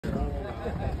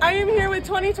I am here with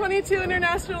 2022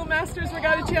 International Masters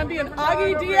Regatta champion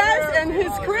Augie Diaz and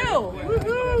his crew.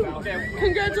 Woohoo!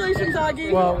 Congratulations,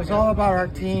 Augie. Well, it was all about our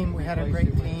team. We had a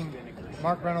great team.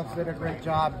 Mark Reynolds did a great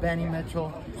job. Benny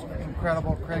Mitchell,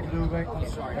 incredible. Craig Lubick,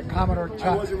 the Commodore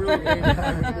Chuck,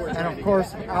 and of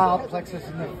course Al Plexus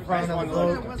in the front of the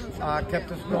boat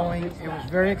kept us going. It was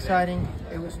very exciting.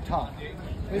 It was tough.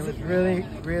 It was really,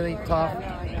 really tough,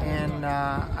 and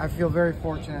I feel very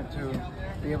fortunate to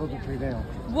be able to prevail.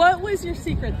 What was your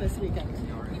secret this weekend?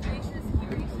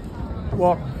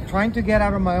 Well, trying to get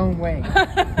out of my own way.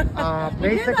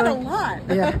 Basically, a lot.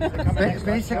 Yeah.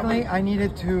 Basically, I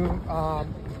needed to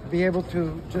be able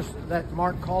to just let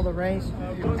Mark call the race,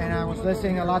 and I was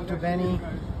listening a lot to Benny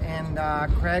and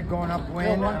Craig going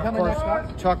upwind. Of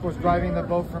course, Chuck was driving the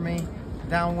boat for me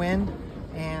downwind,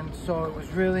 and so it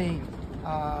was really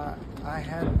I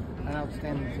had an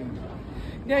outstanding team.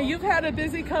 Now, you've had a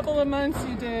busy couple of months.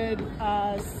 You did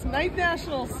Snipe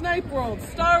National, Snipe World,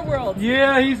 Star World.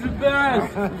 Yeah, he's the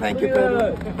best. Thank you,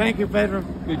 Pedro. Thank you, Pedro.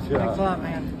 Good job. Thanks a lot,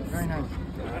 man. Very nice.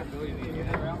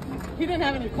 He didn't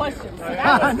have any questions. So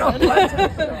that was no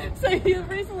questions. So you've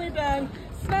recently done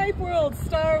Snipe World,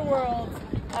 Star World,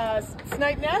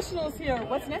 Snipe Nationals here.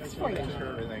 What's next for you?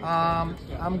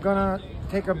 I'm gonna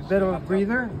take a bit of a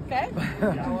breather, okay.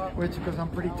 Which because I'm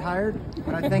pretty tired.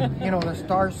 But I think the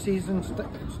star season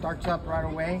starts up right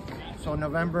away. So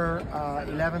November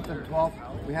 11th and 12th,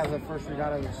 we have the first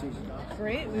regatta of the season.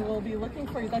 Great. We will be looking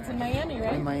for you. That's in Miami,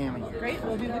 right? In Miami. Great.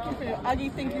 We'll be looking for you.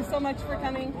 Augie, thank you so much for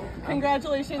coming.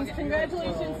 Congratulations.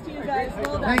 Congratulations to you guys.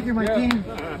 Well done. Thank you, my team.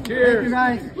 Cheers.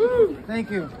 Thank you, guys. Woo.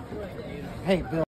 Thank you. Hey, Bill.